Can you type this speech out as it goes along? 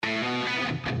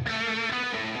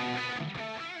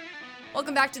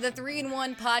Welcome back to the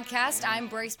 3-in-1 podcast. I'm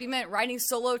Bryce Beeman, riding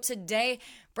solo today.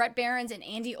 Brett Behrens and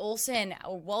Andy Olson,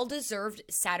 a well-deserved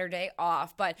Saturday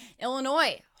off. But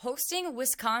Illinois hosting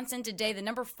Wisconsin today, the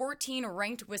number 14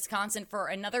 ranked Wisconsin for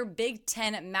another Big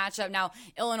Ten matchup. Now,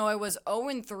 Illinois was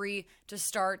 0-3 to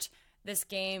start this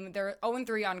game. They're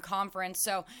 0-3 on conference,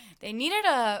 so they needed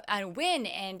a win,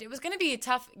 and it was going to be a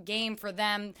tough game for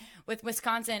them with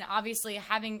Wisconsin obviously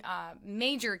having a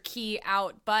major key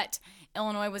out, but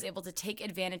Illinois was able to take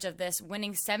advantage of this,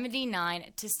 winning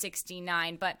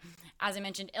 79-69. But as I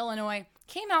mentioned, Illinois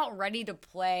came out ready to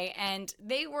play, and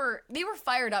they were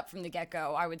fired up from the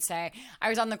get-go, I would say. I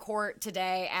was on the court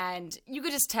today, and you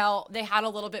could just tell they had a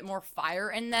little bit more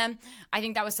fire in them. I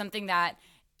think that was something that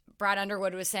Brad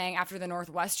Underwood was saying after the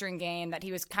Northwestern game, that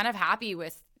he was kind of happy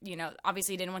with,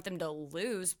 obviously he didn't want them to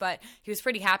lose, but he was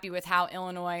pretty happy with how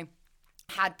Illinois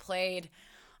had played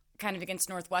kind of against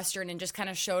Northwestern and just kind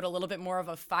of showed a little bit more of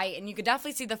a fight. And you could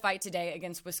definitely see the fight today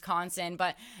against Wisconsin.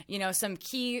 But, some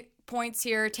key points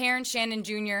here. Terrence Shannon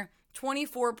Jr.,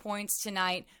 24 points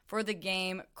tonight for the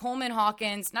game. Coleman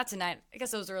Hawkins, not tonight, I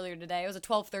guess it was earlier today. It was a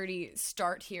 12:30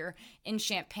 start here in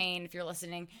Champaign, if you're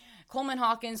listening. Coleman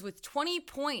Hawkins with 20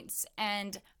 points,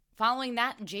 and following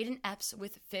that, Jayden Epps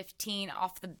with 15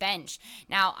 off the bench.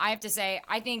 Now, I have to say,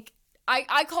 I think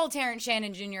I called Terrence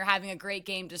Shannon Jr. having a great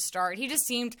game to start. He just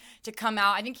seemed to come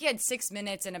out. I think he had 6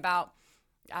 minutes and about,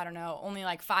 only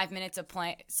like 5 minutes of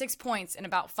playing, 6 points in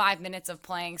about 5 minutes of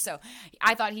playing. So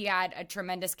I thought he had a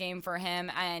tremendous game for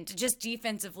him, and just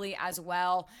defensively as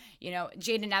well.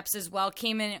 Jayden Epps as well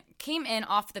came in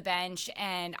off the bench,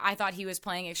 and I thought he was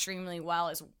playing extremely well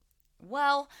as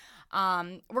well.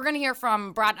 We're going to hear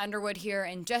from Brad Underwood here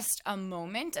in just a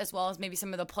moment, as well as maybe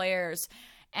some of the players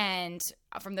and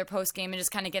from their post game, and just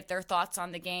kind of get their thoughts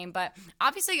on the game. But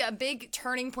obviously a big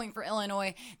turning point for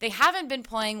Illinois. They haven't been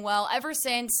playing well ever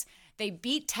since they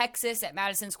beat Texas at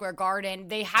Madison Square Garden.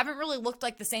 They haven't really looked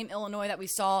like the same Illinois that we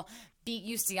saw beat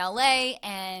UCLA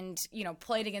and,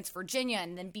 played against Virginia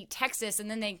and then beat Texas. And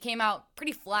then they came out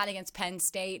pretty flat against Penn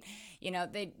State.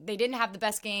 They didn't have the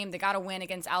best game. They got a win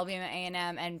against Alabama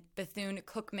A&M and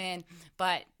Bethune-Cookman.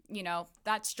 But,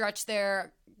 that stretch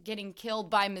there, getting killed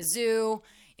by Mizzou,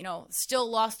 still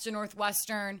lost to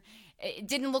Northwestern. It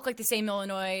didn't look like the same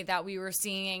Illinois that we were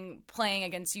seeing playing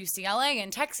against UCLA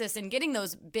and Texas and getting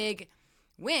those big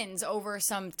wins over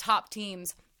some top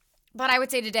teams. But I would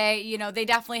say today, they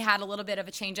definitely had a little bit of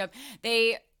a change up.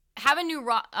 They have a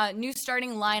new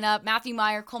starting lineup: Matthew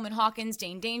Meyer, Coleman Hawkins,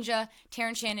 Dane Dainja,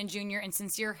 Terrence Shannon Jr., and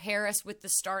Sincere Harris with the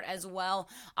start as well.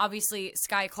 Obviously,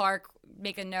 Sky Clark,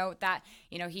 make a note that,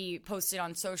 he posted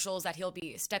on socials that he'll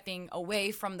be stepping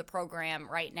away from the program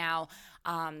right now.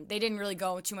 They didn't really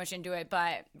go too much into it,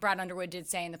 but Brad Underwood did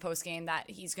say in the postgame that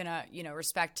he's going to,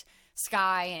 respect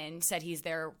Sky, and said he's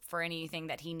there for anything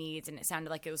that he needs. And it sounded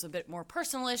like it was a bit more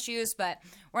personal issues, but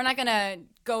we're not going to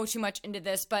go too much into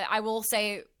this. But I will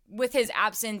say, with his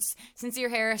absence, Sincere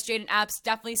Harris, Jayden Epps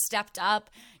definitely stepped up.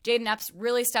 Jayden Epps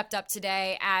really stepped up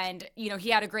today, and, he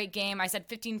had a great game. I said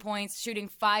 15 points, shooting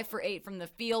 5 for 8 from the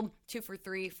field, 2 for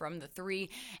 3 from the three.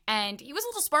 And he was a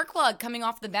little spark plug coming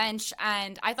off the bench,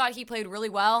 and I thought he played really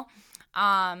well.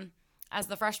 As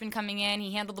the freshman coming in,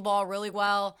 he handled the ball really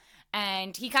well,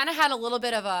 and he kind of had a little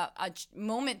bit of a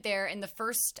moment there in the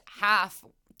first half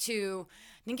to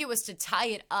tie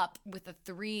it up with a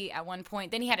 3 at one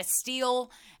point. Then he had a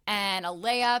steal and a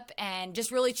layup and just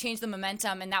really changed the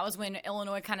momentum. And that was when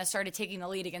Illinois kind of started taking the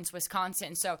lead against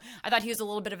Wisconsin. So I thought he was a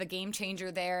little bit of a game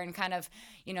changer there, and kind of,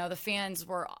 the fans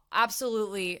were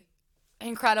absolutely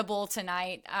incredible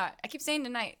tonight. I keep saying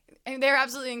tonight. They're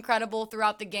absolutely incredible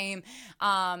throughout the game.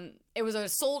 It was a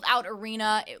sold-out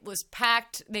arena. It was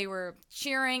packed. They were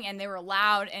cheering, and they were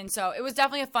loud. And so it was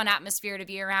definitely a fun atmosphere to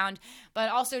be around. But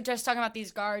also, just talking about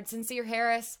these guards, Sincere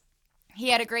Harris, he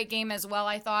had a great game as well,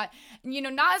 I thought.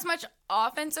 Not as much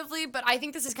offensively, but I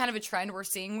think this is kind of a trend we're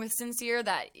seeing with Sincere,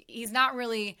 that he's not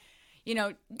really,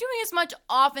 doing as much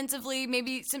offensively,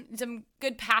 maybe some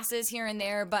good passes here and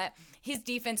there, but his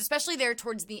defense, especially there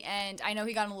towards the end, I know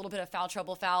he got in a little bit of foul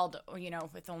trouble,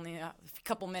 with only a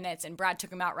couple minutes, and Brad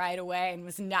took him out right away and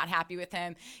was not happy with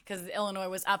him because Illinois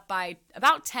was up by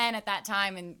about 10 at that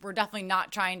time, and we're definitely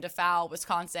not trying to foul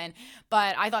Wisconsin.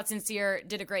 But I thought Sincere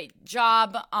did a great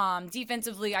job.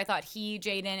 Defensively, I thought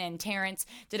Jayden, and Terrence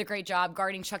did a great job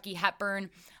guarding Chucky Hepburn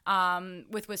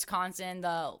with Wisconsin,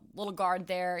 the little guard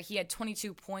there. He had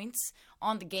 22 points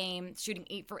on the game, shooting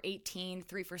 8 for 18,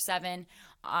 3 for 7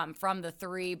 from the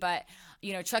three. But,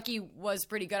 Chucky was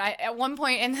pretty good. At one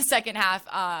point in the second half,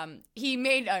 he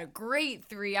made a great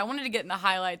three. I wanted to get in the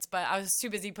highlights, but I was too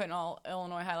busy putting all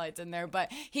Illinois highlights in there.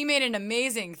 But he made an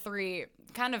amazing three,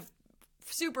 kind of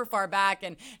super far back,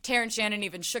 and Terrence Shannon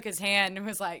even shook his hand and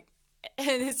was like,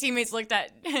 and his teammates looked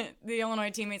at, the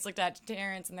Illinois teammates looked at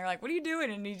Terrence, and they're like, what are you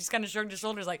doing? And he just kind of shrugged his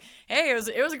shoulders like, hey, it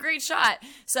was a great shot.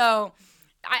 So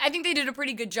I think they did a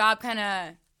pretty good job kind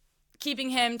of keeping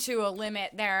him to a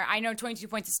limit there. I know 22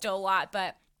 points is still a lot,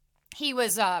 but he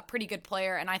was a pretty good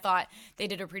player, and I thought they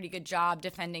did a pretty good job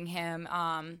defending him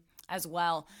as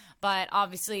well. But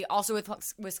obviously, also with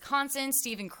Wisconsin,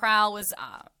 Steven Crowell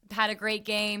had a great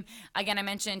game. Again, I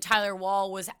mentioned Tyler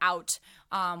Wall was out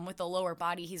with a lower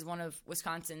body. He's one of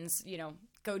Wisconsin's,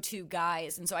 go-to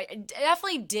guys. And so I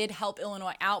definitely did help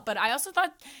Illinois out. But I also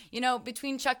thought,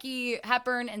 between Chucky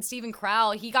Hepburn and Steven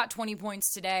Crowell, he got 20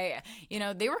 points today.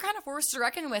 They were kind of forced to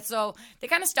reckon with. So they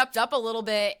kind of stepped up a little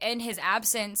bit in his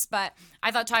absence. But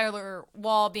I thought Tyler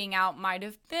Wall being out might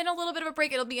have been a little bit of a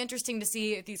break. It'll be interesting to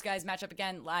see if these guys match up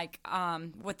again, like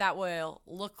what that will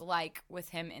look like with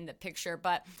him in the picture.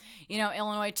 But,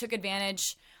 Illinois took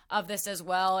advantage of this as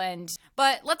well.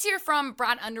 But let's hear from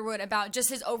Brad Underwood about just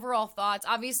his overall thoughts.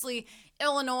 Obviously,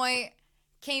 Illinois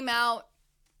came out,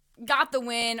 got the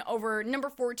win over number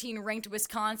 14 ranked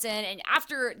Wisconsin, and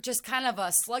after just kind of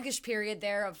a sluggish period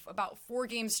there of about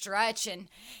 4-game stretch, and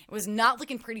it was not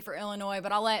looking pretty for Illinois.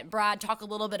 But I'll let Brad talk a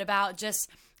little bit about just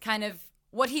kind of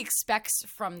what he expects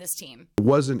from this team. It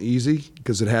wasn't easy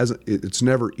because it's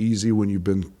never easy when you've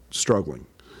been struggling.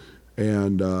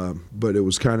 But it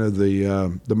was kind of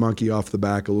the monkey off the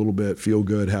back a little bit, feel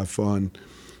good, have fun,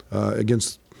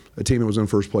 against a team that was in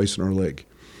first place in our league.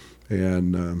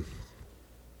 And,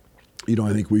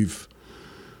 I think we've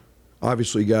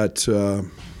obviously got, I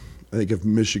think if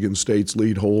Michigan State's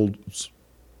lead holds,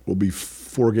 we'll be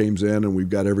 4 games in, and we've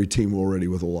got every team already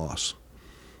with a loss.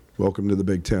 Welcome to the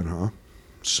Big Ten, huh?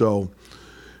 So,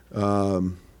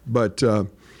 but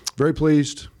very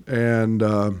pleased, and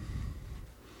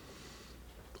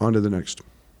on to the next.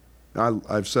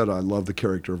 I've said I love the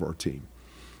character of our team,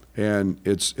 and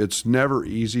it's never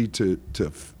easy to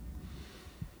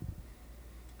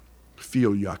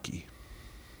feel yucky,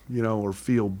 or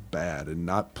feel bad and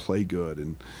not play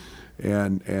good,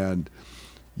 and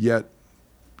yet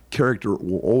character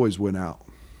will always win out,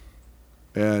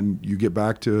 and you get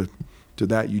back to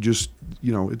that. You just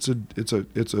it's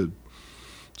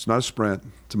not a sprint,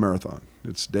 it's a marathon.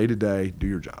 It's day to day, do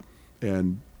your job,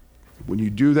 and when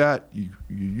you do that, you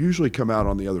usually come out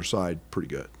on the other side pretty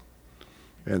good.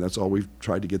 And that's all we've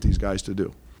tried to get these guys to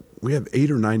do. We have 8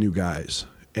 or 9 new guys,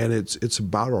 and it's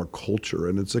about our culture,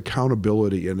 and it's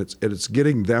accountability, and it's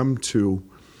getting them to,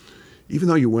 even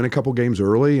though you win a couple games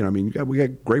early, and we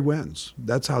got great wins.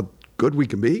 That's how good we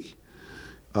can be.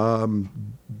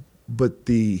 But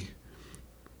you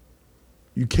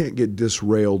can't get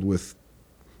disrailed with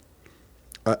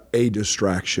a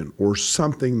distraction or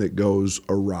something that goes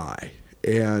awry,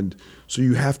 and so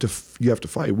you have to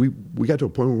fight. We got to a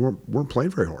point where we weren't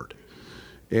playing very hard,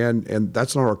 and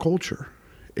that's not our culture,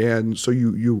 and so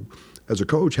you as a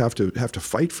coach have to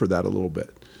fight for that a little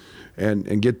bit,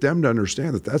 and get them to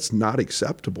understand that that's not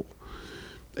acceptable,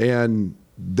 and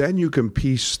then you can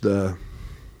piece the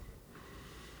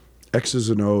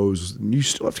X's and O's. And you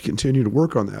still have to continue to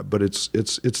work on that, but it's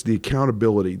the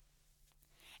accountability.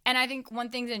 And I think one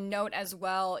thing to note as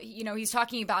well, he's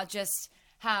talking about just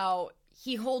how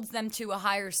he holds them to a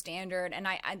higher standard. And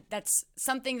I that's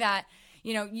something that,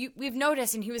 we've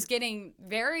noticed, and he was getting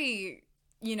very,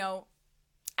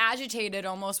 agitated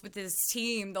almost with his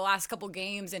team the last couple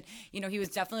games. And, he was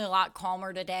definitely a lot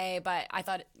calmer today, but I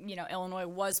thought, Illinois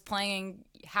was playing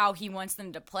how he wants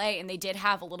them to play. And they did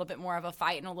have a little bit more of a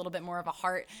fight and a little bit more of a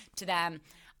heart to them.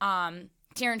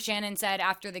 Terrence Shannon said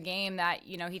after the game that,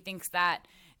 he thinks that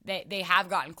they have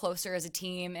gotten closer as a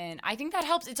team, and I think that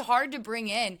helps. It's hard to bring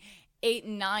in 8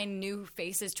 and 9 new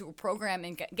faces to a program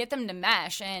and get them to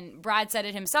mesh, and Brad said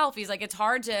it himself. He's like, it's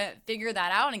hard to figure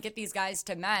that out and get these guys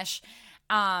to mesh.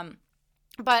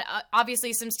 But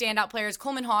obviously some standout players.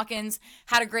 Coleman Hawkins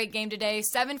had a great game today,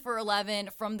 7 for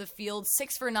 11 from the field,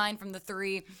 6 for 9 from the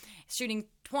 3, shooting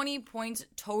 20 points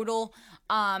total.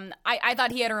 I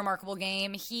thought he had a remarkable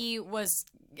game. He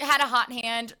had a hot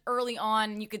hand early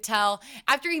on, you could tell.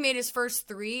 After he made his first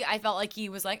 3, I felt like he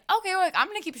was like, okay, well, I'm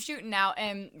going to keep shooting now.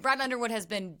 And Brad Underwood has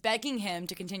been begging him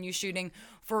to continue shooting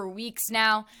for weeks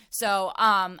now. So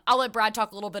I'll let Brad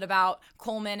talk a little bit about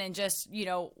Coleman and just,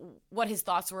 what his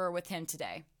thoughts were with him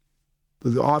today.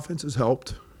 The offense has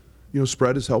helped.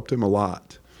 Spread has helped him a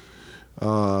lot.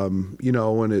 And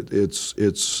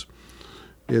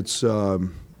it's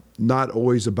not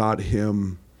always about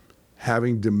him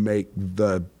having to make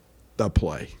the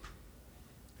play.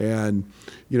 And,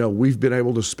 we've been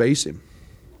able to space him.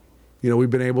 We've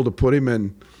been able to put him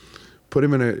in put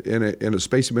him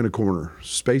space him in a corner,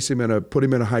 put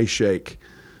him in a high shake,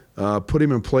 put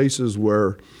him in places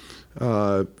where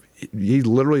he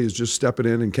literally is just stepping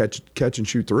in and catch and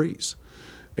shoot threes.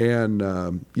 And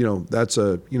that's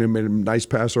made a nice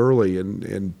pass early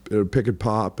and pick and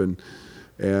pop and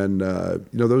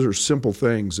those are simple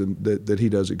things that he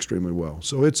does extremely well.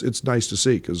 So it's nice to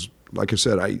see, because like I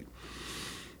said,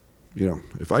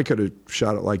 if I could have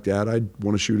shot it like that, I'd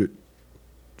want to shoot it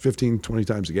 15, 20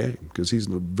 times a game, because he's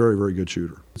a very, very good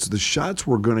shooter. It's the shots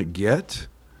we're going to get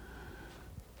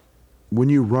when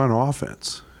you run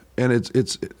offense, and it's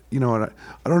and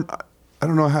I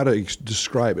don't know how to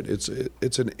describe it.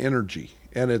 It's an energy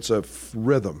and it's a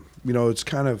rhythm. It's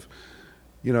kind of,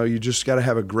 you just got to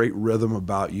have a great rhythm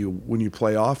about you when you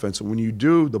play offense, and when you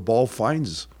do, the ball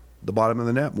finds the bottom of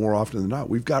the net more often than not.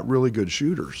 We've got really good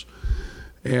shooters,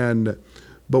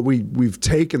 but we've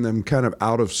taken them kind of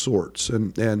out of sorts,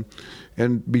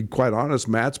 and be quite honest,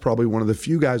 Matt's probably one of the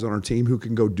few guys on our team who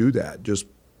can go do that. Just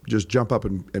jump up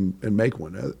and make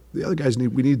one. The other guys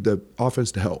we need the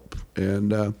offense to help,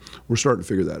 and we're starting to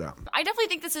figure that out. I definitely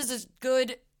think this is a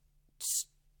good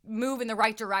move in the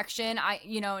right direction.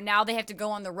 Now they have to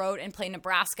go on the road and play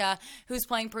Nebraska, who's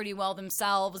playing pretty well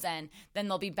themselves, and then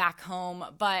they'll be back home.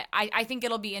 But I think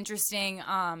it'll be interesting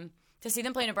to see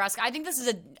them play Nebraska. I think this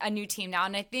is a new team now,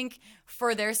 and I think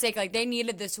for their sake, like, they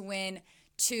needed this win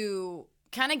to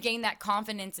kind of gain that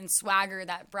confidence and swagger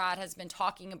that Brad has been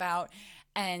talking about.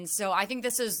 And so I think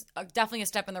this is definitely a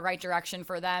step in the right direction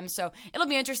for them. So it'll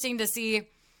be interesting to see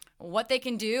what they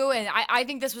can do. And I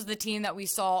think this was the team that we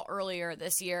saw earlier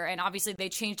this year. And obviously they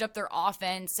changed up their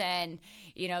offense, and,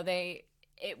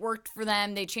 it worked for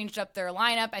them. They changed up their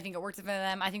lineup. I think it worked for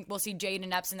them. I think we'll see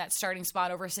Jayden Epps in that starting spot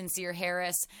over Sincere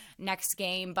Harris next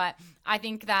game. But I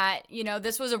think that,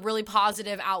 this was a really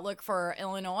positive outlook for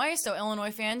Illinois. So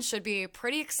Illinois fans should be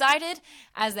pretty excited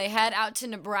as they head out to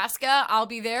Nebraska. I'll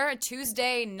be there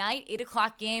Tuesday night, 8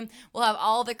 o'clock game. We'll have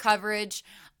all the coverage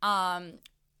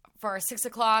for our 6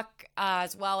 o'clock,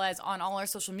 as well as on all our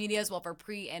social medias. We'll have our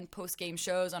pre- and post-game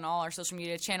shows on all our social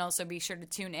media channels, so be sure to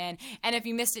tune in. And if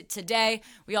you missed it today,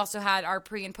 we also had our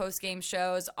pre- and post-game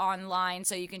shows online,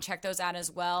 so you can check those out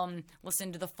as well and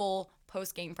listen to the full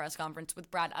post-game press conference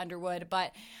with Brad Underwood.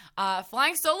 But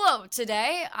flying solo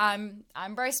today, I'm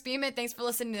Bryce Beamitt. Thanks for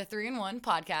listening to the 3-in-1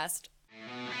 podcast.